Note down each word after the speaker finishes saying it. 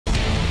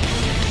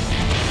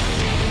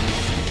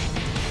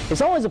It's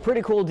always a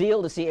pretty cool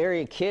deal to see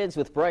area kids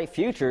with bright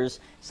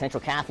futures.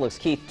 Central Catholic's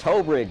Keith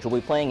Towbridge will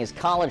be playing his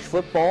college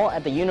football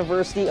at the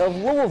University of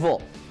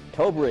Louisville.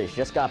 Towbridge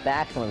just got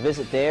back from a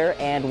visit there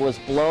and was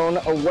blown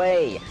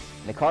away.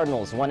 The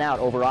Cardinals won out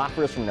over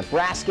offers from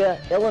Nebraska,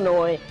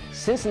 Illinois,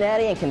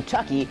 Cincinnati, and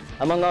Kentucky,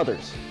 among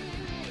others.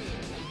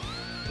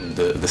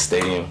 The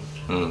stadium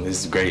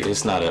is great.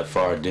 It's not a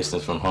far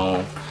distance from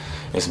home.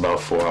 It's about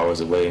 4 hours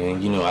away,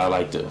 and you know I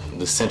like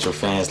the Central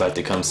fans like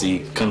to come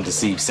to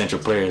see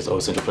Central players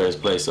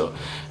play. So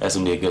that's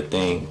gonna be a good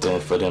thing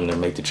for them to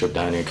make the trip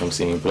down there and come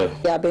see me play.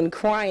 Yeah, I've been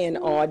crying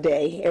all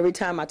day. Every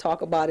time I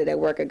talk about it at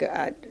work,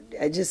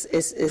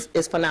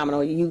 it's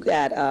phenomenal. You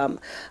got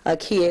a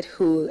kid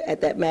who,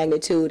 at that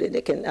magnitude,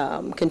 that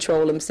can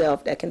control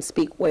himself, that can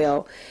speak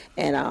well.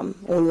 And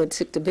when we went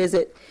to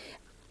visit,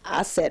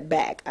 I sat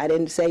back. I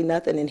didn't say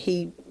nothing, and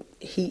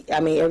I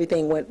mean,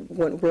 everything went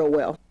real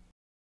well.